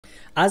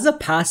As a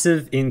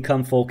passive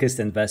income focused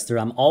investor,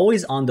 I'm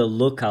always on the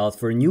lookout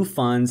for new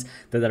funds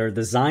that are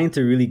designed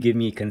to really give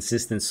me a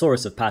consistent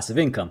source of passive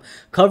income.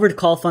 Covered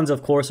call funds,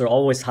 of course, are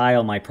always high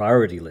on my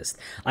priority list.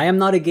 I am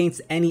not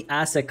against any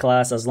asset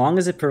class as long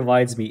as it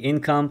provides me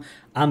income.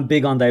 I'm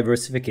big on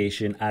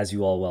diversification, as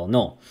you all well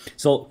know.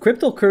 So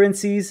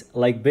cryptocurrencies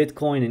like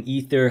Bitcoin and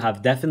Ether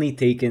have definitely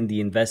taken the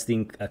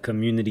investing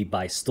community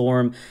by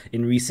storm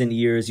in recent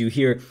years. You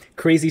hear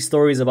crazy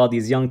stories about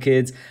these young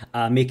kids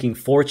making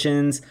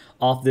fortunes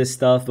off this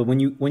stuff. But when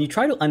you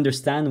try to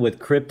understand what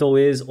crypto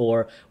is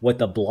or what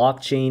the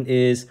blockchain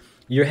is,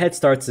 your head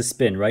starts to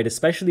spin, right?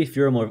 Especially if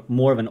you're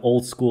more of an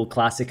old school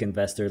classic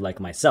investor like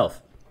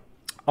myself.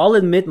 I'll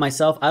admit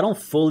myself, I don't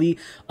fully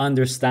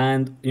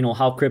understand,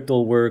 how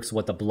crypto works,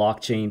 what the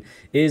blockchain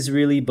is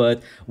really.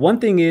 But one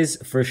thing is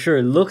for sure,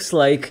 it looks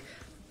like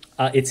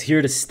it's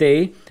here to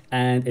stay,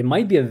 and it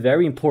might be a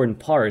very important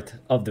part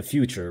of the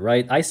future,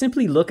 right? I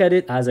simply look at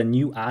it as a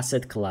new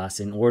asset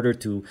class in order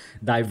to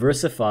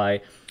diversify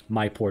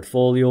my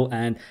portfolio.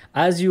 And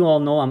as you all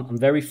know, I'm a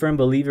very firm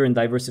believer in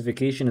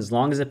diversification as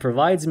long as it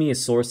provides me a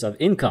source of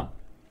income.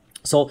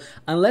 So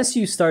unless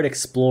you start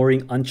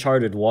exploring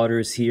uncharted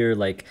waters here,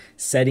 like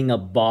setting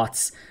up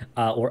bots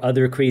or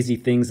other crazy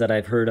things that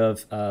I've heard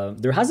of,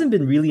 there hasn't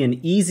been really an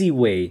easy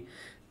way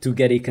to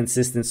get a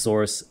consistent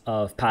source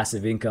of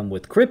passive income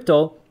with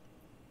crypto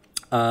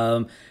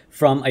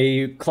from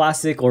a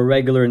classic or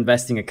regular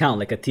investing account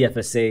like a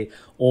TFSA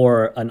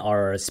or an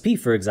RRSP,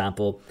 for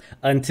example,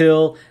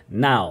 until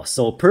now.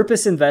 So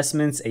Purpose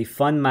Investments, a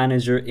fund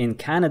manager in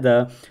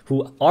Canada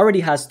who already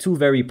has two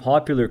very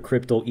popular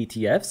crypto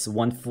ETFs,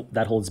 one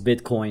that holds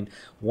Bitcoin,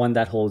 one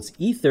that holds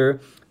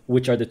Ether,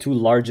 which are the two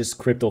largest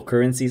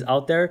cryptocurrencies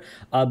out there.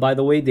 By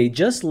the way, they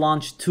just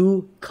launched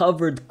two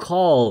covered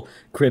call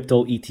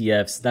crypto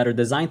ETFs that are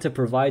designed to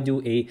provide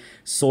you a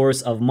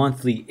source of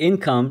monthly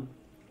income.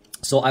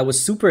 So I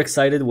was super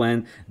excited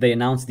when they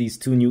announced these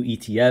two new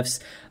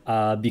ETFs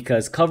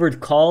because covered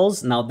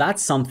calls, now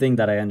that's something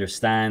that I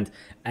understand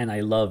and I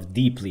love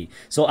deeply.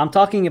 So I'm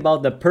talking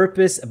about the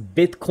Purpose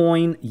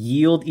Bitcoin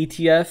Yield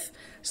ETF,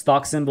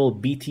 stock symbol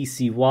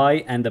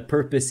BTCY, and the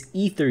Purpose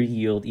Ether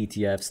Yield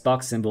ETF,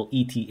 stock symbol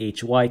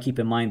ETHY. Keep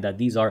in mind that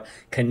these are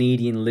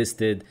Canadian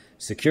listed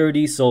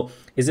securities. So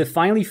is it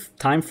finally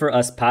time for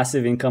us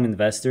passive income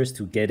investors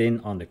to get in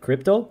on the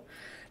crypto?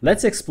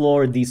 Let's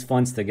explore these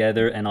funds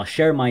together, and I'll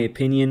share my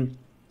opinion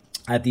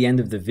at the end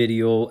of the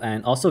video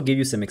and also give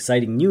you some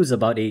exciting news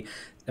about a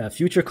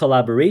future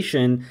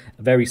collaboration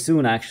very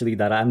soon actually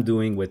that I'm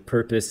doing with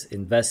Purpose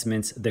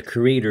Investments, the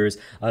creators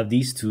of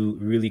these two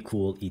really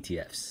cool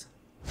ETFs.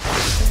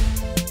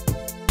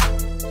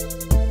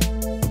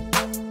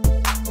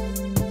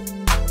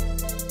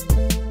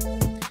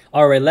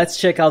 All right, let's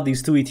check out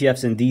these two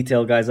ETFs in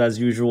detail, guys. As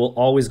usual,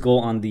 always go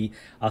on the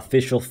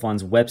official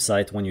fund's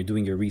website when you're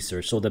doing your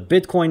research. So the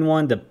Bitcoin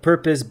one, the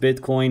Purpose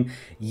Bitcoin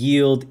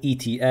Yield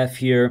ETF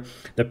here.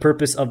 The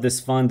purpose of this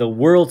fund, the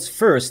world's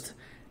first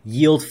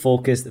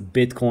yield-focused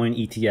Bitcoin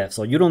ETF.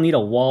 So you don't need a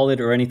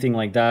wallet or anything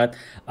like that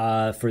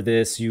for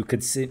this.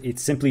 It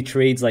simply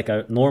trades like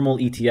a normal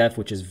ETF,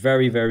 which is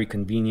very, very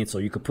convenient. So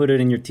you could put it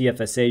in your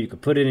TFSA, you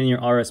could put it in your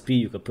RSP,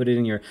 you could put it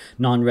in your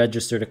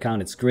non-registered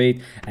account. It's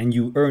great, and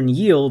you earn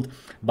yield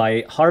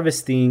by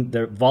harvesting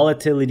the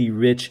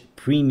volatility-rich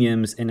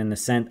premiums in an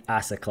ascent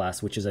asset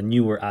class, which is a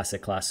newer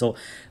asset class. So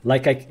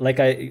like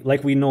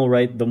we know,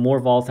 right? The more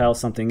volatile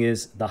something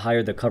is, the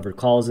higher the covered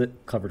calls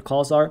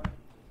are.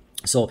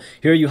 So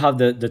here you have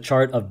the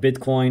chart of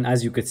Bitcoin.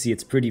 As you could see,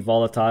 it's pretty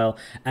volatile.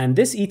 And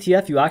this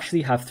ETF, you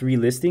actually have three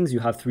listings. You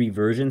have three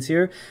versions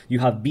here. You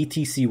have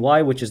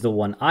BTCY, which is the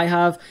one I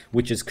have,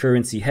 which is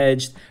currency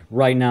hedged.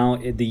 Right now,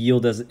 the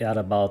yield is at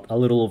about a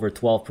little over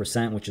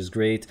 12%, which is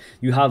great.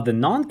 You have the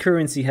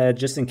non-currency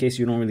hedge, just in case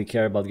you don't really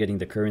care about getting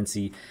the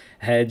currency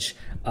hedge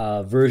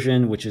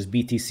version, which is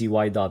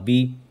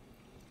BTCY.B.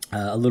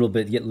 A little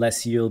bit yet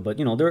less yield, but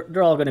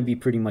they're all going to be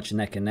pretty much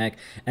neck and neck.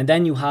 And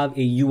then you have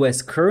a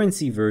US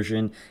currency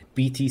version,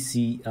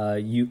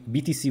 BTCY.U,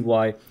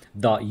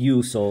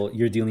 so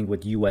you're dealing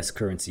with US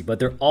currency.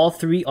 But all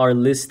three are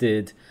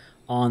listed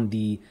on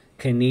the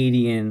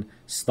Canadian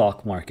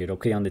stock market,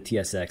 okay, on the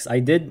TSX. I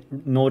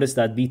did notice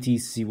that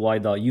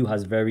BTCY.U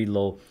has very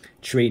low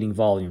trading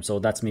volume, so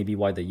that's maybe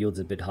why the yield's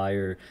a bit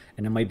higher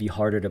and it might be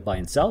harder to buy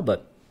and sell,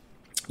 but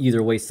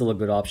either way, still a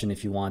good option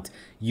if you want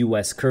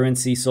US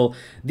currency. So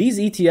these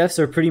ETFs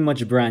are pretty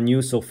much brand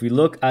new. So if we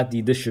look at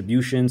the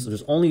distributions,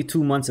 there's only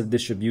 2 months of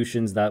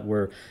distributions that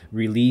were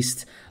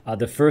released.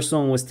 The first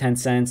one was 10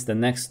 cents.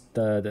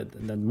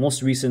 The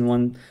most recent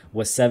one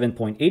was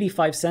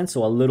 7.85 cents.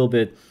 So a little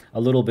bit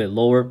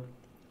lower.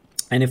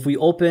 And if we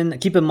open,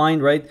 keep in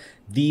mind, right,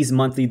 these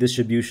monthly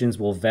distributions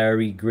will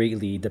vary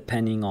greatly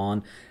depending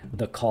on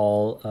the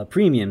call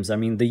premiums. I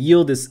mean, the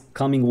yield is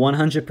coming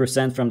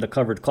 100% from the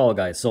covered call,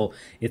 guys. So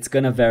it's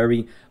going to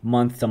vary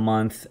month to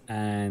month.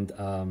 And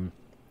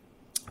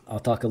I'll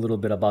talk a little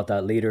bit about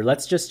that later.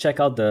 Let's just check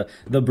out the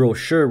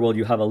brochure where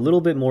you have a little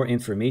bit more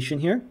information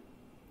here.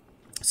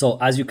 So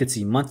as you could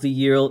see, monthly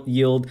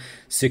yield,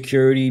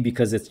 security,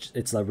 because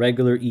it's a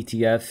regular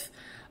ETF.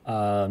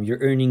 You're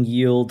earning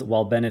yield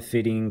while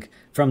benefiting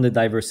from the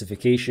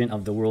diversification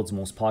of the world's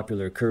most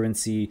popular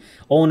currency.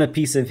 Own a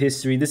piece of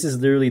history. This is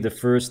literally the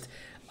first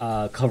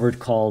covered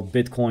call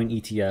Bitcoin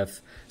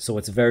ETF. So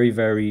it's very,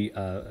 very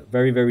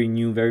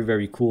new, very,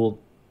 very cool.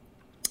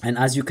 And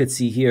as you could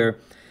see here,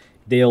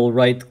 they'll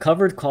write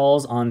covered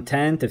calls on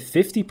 10 to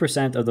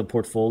 50% of the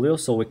portfolio.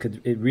 So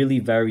it really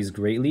varies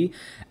greatly.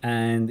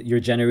 And you're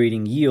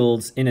generating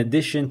yields in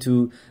addition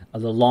to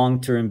the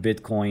long-term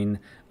Bitcoin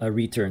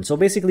return. So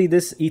basically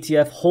this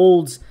ETF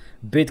holds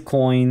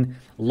Bitcoin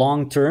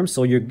long-term.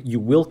 So you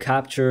will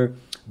capture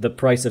the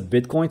price of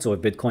Bitcoin. So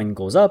if Bitcoin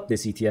goes up,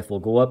 this ETF will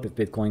go up. If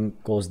Bitcoin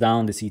goes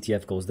down, this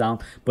ETF goes down.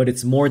 But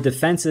it's more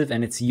defensive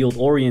and it's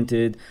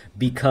yield-oriented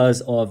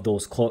because of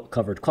those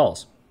covered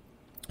calls.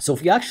 So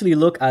if you actually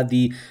look at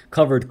the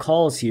covered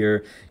calls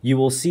here, you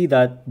will see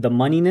that the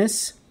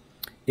moneyness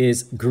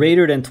is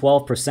greater than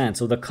 12%.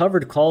 So the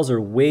covered calls are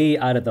way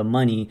out of the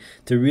money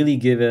to really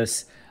give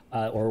us,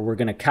 or we're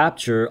going to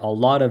capture a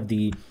lot of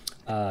the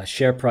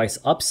share price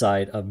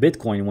upside of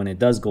Bitcoin when it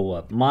does go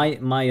up.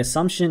 My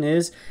assumption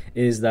is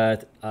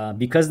that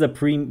because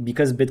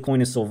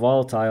Bitcoin is so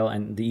volatile,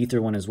 and the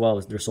Ether one as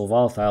well, they're so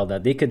volatile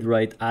that they could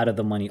write out of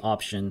the money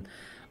option,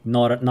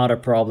 not a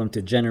problem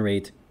to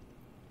generate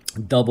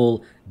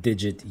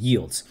double-digit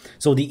yields.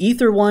 So the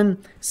Ether one,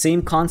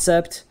 same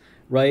concept,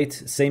 right?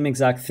 Same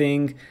exact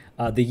thing.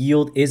 The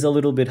yield is a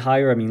little bit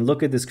higher. I mean,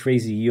 look at this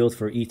crazy yield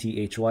for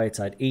ETHY. It's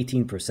at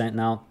 18%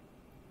 now.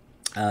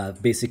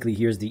 Basically,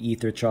 here's the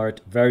Ether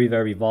chart. Very,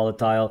 very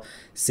volatile.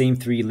 Same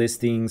 3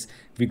 listings.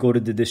 If we go to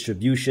the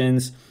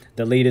distributions,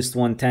 the latest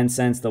one 10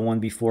 cents, the one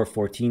before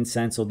 14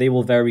 cents. So they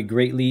will vary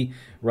greatly,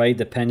 right,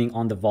 depending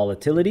on the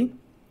volatility.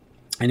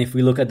 And if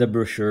we look at the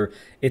brochure,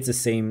 it's the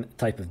same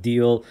type of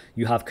deal.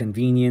 You have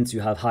convenience,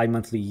 you have high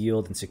monthly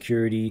yield and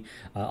security.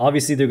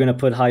 Obviously, they're going to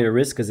put higher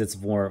risk because it's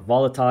more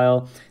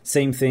volatile.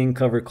 Same thing,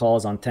 covered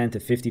calls on 10 to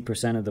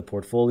 50% of the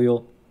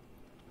portfolio.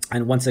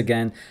 And once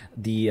again,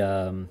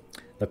 the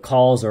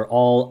calls are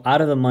all out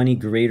of the money,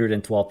 greater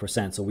than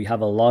 12%. So we have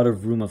a lot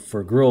of room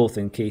for growth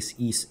in case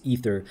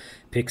Ether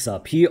picks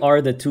up. Here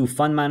are the 2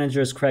 fund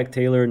managers, Craig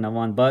Taylor,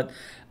 Navan Butt.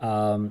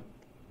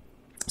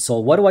 So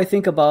what do I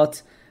think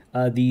about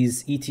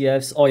these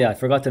ETFs? Oh yeah, I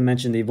forgot to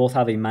mention they both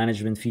have a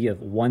management fee of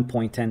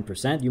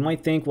 1.10%. You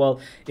might think, well,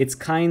 it's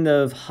kind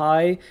of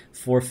high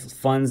for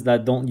funds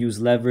that don't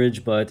use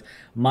leverage, but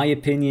my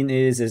opinion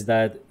is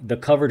that the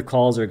covered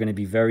calls are going to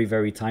be very,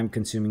 very time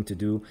consuming to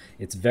do.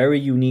 It's very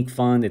unique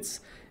fund.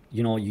 It's,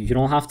 you know, you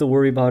don't have to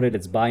worry about it.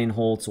 It's buy and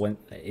hold. So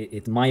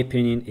in my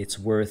opinion, it's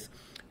worth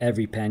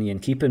every penny. And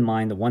keep in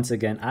mind that, once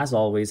again, as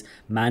always,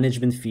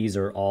 management fees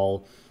are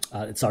all,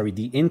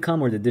 the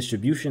income or the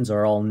distributions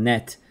are all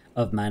net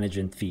of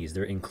management fees.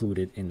 They're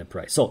included in the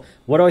price. So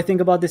what do I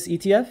think about this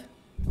ETF?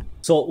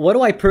 So what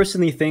do I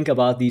personally think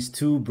about these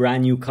 2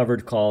 brand new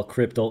covered call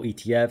crypto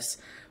ETFs?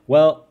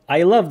 Well,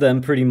 I love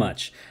them pretty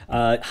much.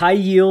 High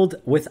yield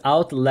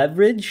without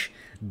leverage,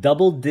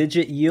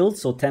 double-digit yield,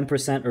 so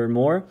 10% or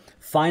more.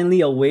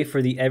 Finally, a way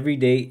for the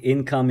everyday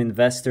income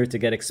investor to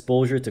get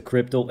exposure to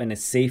crypto in a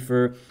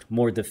safer,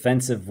 more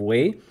defensive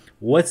way.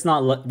 What's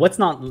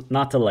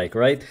not to like,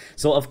 right?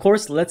 So of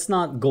course, let's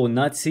not go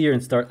nuts here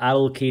and start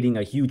allocating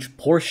a huge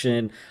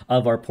portion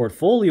of our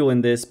portfolio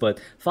in this, but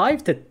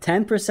 5 to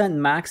 10%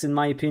 max, in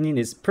my opinion,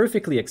 is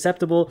perfectly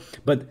acceptable,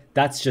 but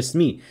that's just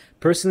me.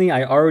 Personally,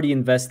 I already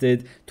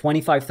invested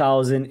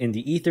 25,000 in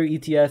the Ether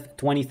ETF,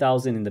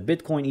 20,000 in the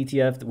Bitcoin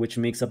ETF, which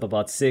makes up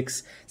about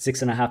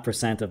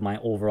 6.5% of my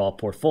overall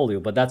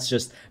portfolio. But that's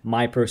just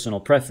my personal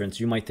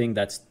preference. You might think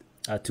that's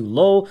too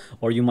low,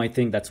 or you might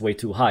think that's way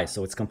too high.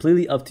 So it's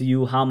completely up to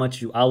you how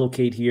much you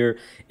allocate here,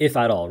 if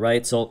at all,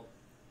 right? So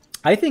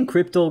I think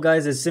crypto,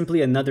 guys, is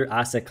simply another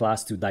asset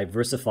class to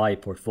diversify a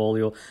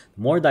portfolio.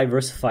 The more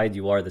diversified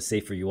you are, the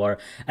safer you are.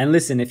 And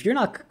listen, if you're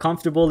not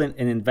comfortable in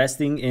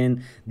investing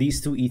in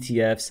these 2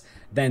 ETFs,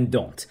 then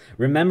don't.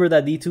 Remember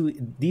that these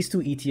two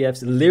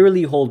ETFs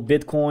literally hold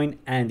Bitcoin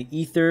and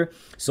Ether,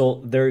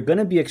 so they're going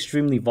to be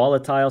extremely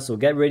volatile. So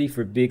get ready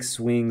for big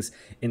swings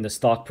in the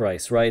stock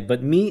price, right?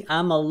 But me,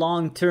 I'm a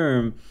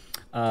long-term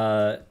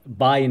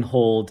buy and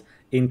hold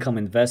income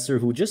investor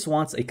who just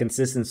wants a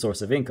consistent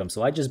source of income.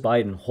 So I just buy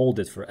it and hold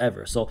it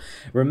forever. So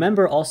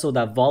remember also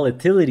that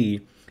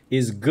volatility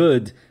is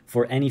good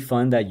for any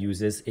fund that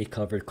uses a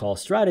covered call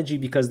strategy,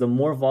 because the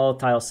more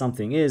volatile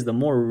something is, the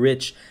more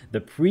rich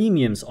the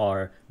premiums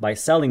are by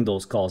selling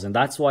those calls. And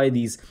that's why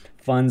these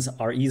funds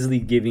are easily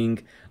giving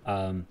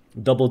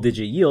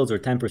double-digit yields or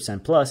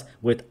 10% plus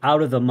with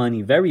out of the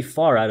money, very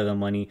far out of the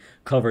money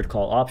covered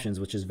call options,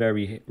 which is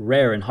very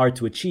rare and hard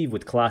to achieve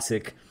with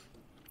classic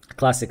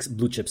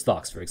blue chip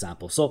stocks, for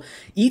example. So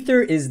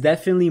Ether is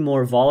definitely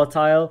more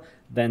volatile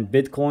than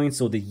Bitcoin,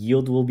 so the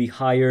yield will be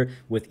higher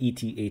with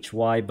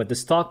ETHY, but the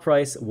stock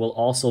price will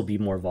also be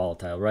more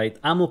volatile, right?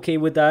 I'm okay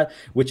with that,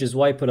 which is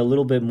why I put a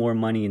little bit more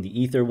money in the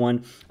Ether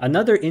one.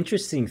 Another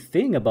interesting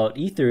thing about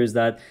Ether is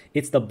that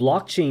it's the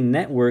blockchain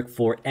network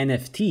for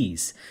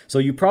NFTs. So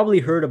you probably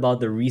heard about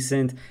the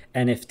recent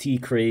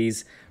NFT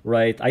craze,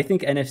 right? I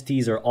think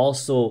NFTs are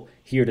also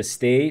here to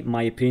stay,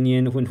 my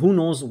opinion. Who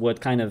knows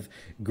what kind of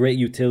great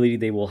utility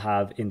they will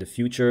have in the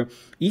future.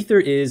 Ether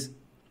is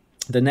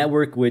the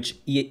network which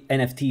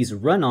NFTs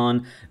run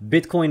on.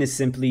 Bitcoin is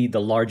simply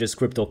the largest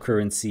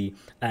cryptocurrency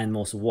and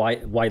most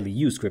widely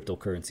used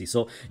cryptocurrency.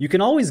 So you can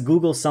always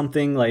Google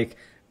something like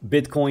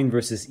Bitcoin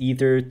versus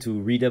Ether to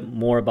read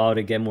more about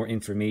it, get more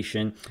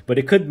information, but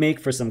it could make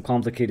for some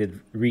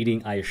complicated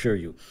reading, I assure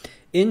you.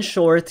 In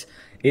short,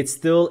 it's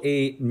still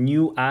a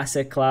new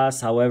asset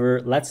class.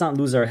 However, let's not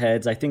lose our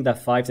heads. I think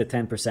that 5 to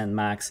 10%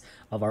 max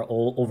of our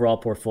overall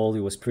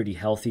portfolio was pretty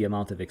healthy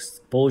amount of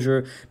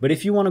exposure. But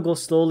if you want to go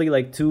slowly,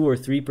 like 2 or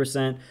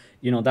 3%,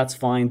 that's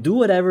fine. Do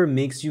whatever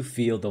makes you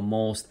feel the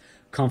most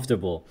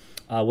comfortable.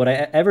 Would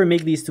I ever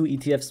make these two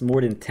ETFs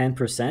more than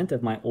 10%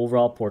 of my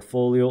overall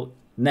portfolio?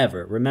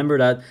 Never. Remember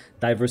that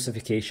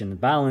diversification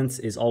and balance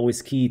is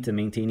always key to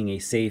maintaining a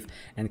safe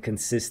and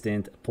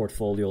consistent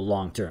portfolio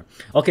long term.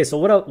 Okay, so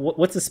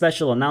what's the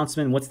special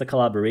announcement? What's the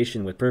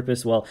collaboration with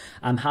Purpose? Well,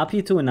 I'm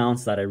happy to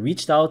announce that I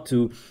reached out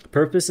to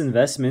Purpose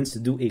Investments to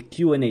do a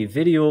Q&A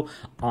video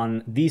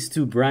on these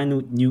two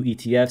brand new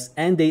ETFs,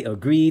 and they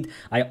agreed.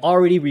 I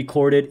already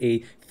recorded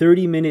a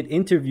 30-minute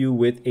interview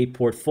with a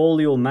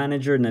portfolio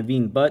manager,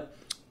 Naveen Butt,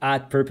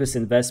 at Purpose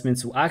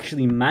Investments, who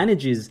actually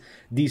manages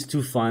these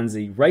two funds.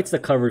 He writes the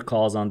covered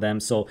calls on them.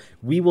 So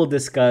we will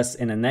discuss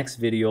in the next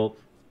video,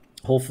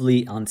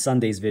 hopefully on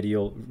Sunday's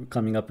video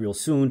coming up real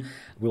soon.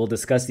 We'll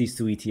discuss these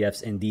two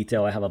ETFs in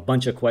detail. I have a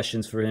bunch of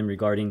questions for him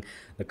regarding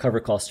the cover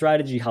call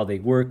strategy, how they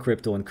work,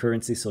 crypto and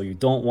currency. So you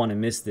don't want to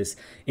miss this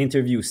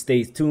interview.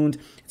 Stay tuned.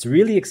 It's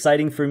really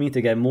exciting for me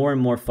to get more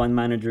and more fund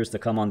managers to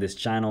come on this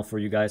channel for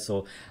you guys.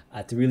 So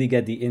to really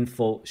get the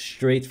info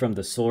straight from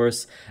the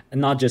source and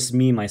not just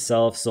me,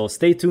 myself. So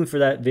stay tuned for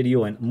that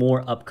video and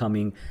more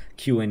upcoming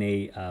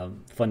Q&A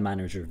fund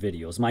manager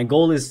videos. My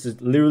goal is to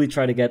literally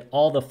try to get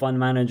all the fund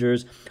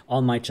managers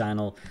on my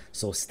channel.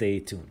 So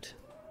stay tuned.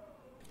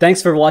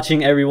 Thanks for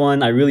watching,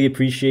 everyone. I really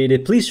appreciate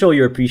it. Please show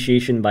your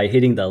appreciation by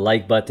hitting the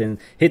like button,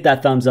 hit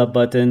that thumbs up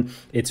button.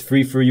 It's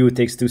free for you. It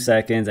takes 2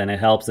 seconds and it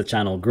helps the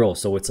channel grow.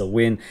 So it's a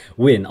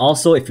win-win.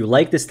 Also, if you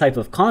like this type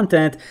of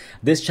content,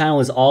 this channel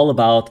is all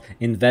about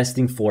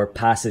investing for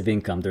passive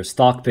income. There's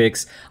stock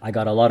picks. I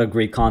got a lot of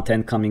great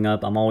content coming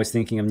up. I'm always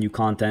thinking of new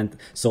content.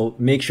 So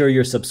make sure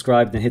you're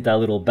subscribed and hit that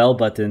little bell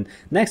button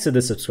next to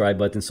the subscribe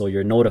button so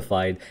you're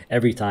notified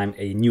every time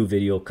a new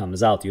video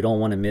comes out. You don't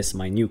want to miss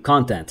my new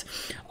content.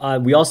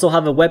 We also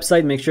have a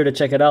website. Make sure to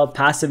check it out,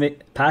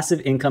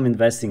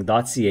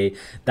 passiveincomeinvesting.ca.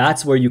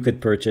 That's where you could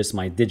purchase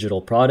my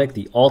digital product,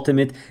 the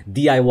ultimate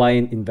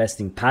DIY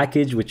investing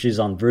package, which is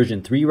on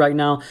version 3 right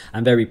now.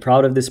 I'm very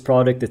proud of this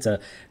product. It's a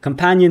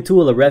companion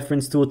tool, a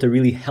reference tool to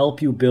really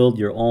help you build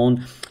your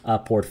own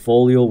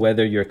portfolio,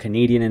 whether you're a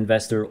Canadian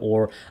investor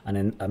or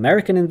an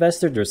American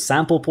investor. There's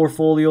sample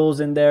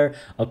portfolios in there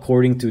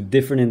according to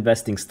different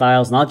investing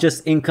styles, not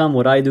just income,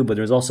 what I do, but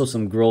there's also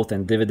some growth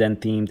and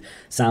dividend themed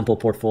sample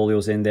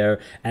portfolios in there.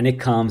 And it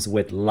comes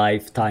with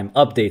lifetime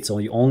updates, so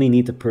you only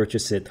need to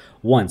purchase it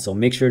once. So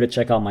make sure to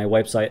check out my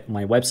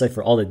website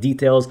for all the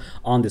details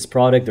on this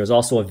product. There's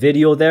also a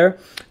video there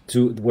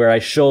where I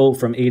show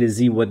from A to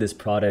Z what this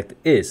product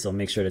is, so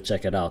make sure to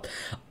check it out.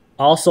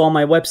 Also on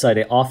my website,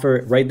 I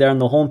offer right there on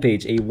the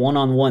homepage a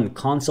one-on-one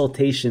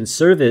consultation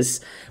service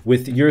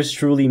with yours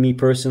truly, me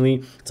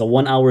personally. It's a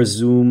 1-hour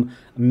Zoom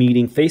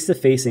meeting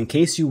face-to-face in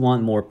case you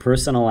want more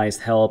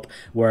personalized help,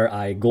 where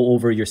I go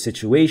over your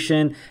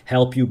situation,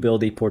 help you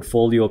build a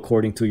portfolio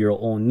according to your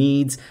own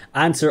needs,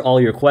 answer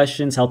all your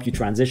questions, help you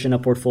transition a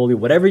portfolio.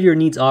 Whatever your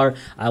needs are,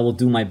 I will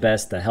do my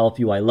best to help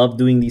you. I love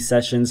doing these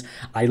sessions.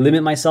 I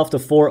limit myself to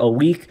 4 a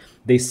week.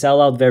 They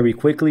sell out very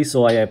quickly,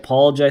 so I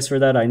apologize for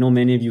that. I know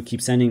many of you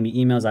keep sending me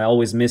emails. I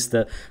always miss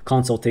the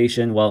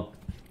consultation. Well,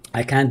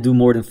 I can't do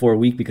more than 4 a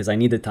week because I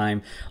need the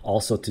time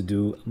also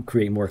to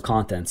create more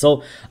content.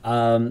 So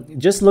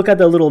just look at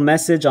the little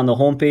message on the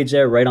homepage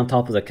there, right on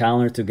top of the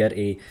calendar, to get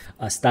a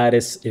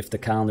status if the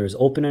calendar is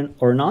open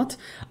or not.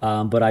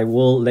 But I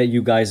will let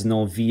you guys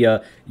know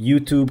via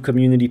YouTube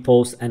community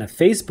post and a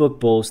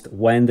Facebook post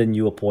when the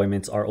new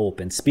appointments are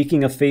open.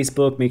 Speaking of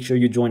Facebook, make sure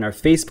you join our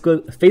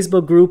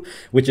Facebook group,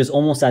 which is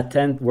almost at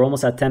 10. We're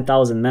almost at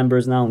 10,000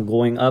 members now and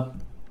going up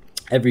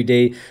every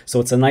day. So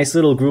it's a nice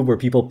little group where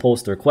people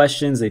post their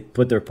questions, they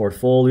put their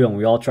portfolio, and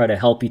we all try to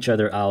help each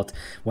other out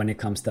when it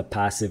comes to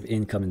passive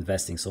income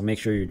investing. So make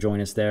sure you join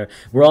us there.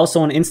 We're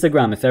also on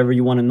Instagram. If ever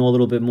you want to know a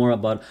little bit more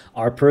about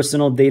our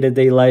personal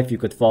day-to-day life, you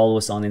could follow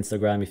us on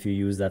Instagram if you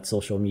use that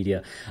social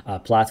media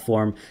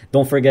platform.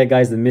 Don't forget,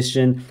 guys, the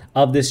mission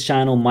of this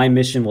channel, my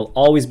mission, will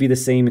always be the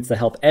same. It's to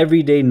help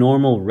everyday,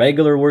 normal,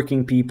 regular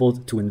working people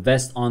to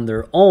invest on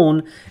their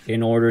own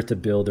in order to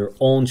build their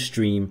own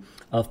stream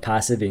of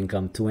passive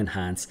income to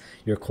enhance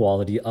your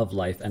quality of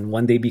life and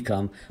one day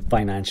become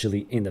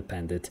financially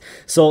independent.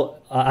 So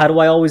how do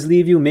I always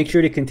leave you? Make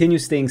sure to continue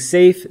staying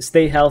safe,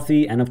 stay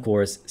healthy, and of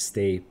course,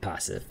 stay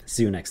passive.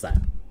 See you next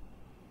time.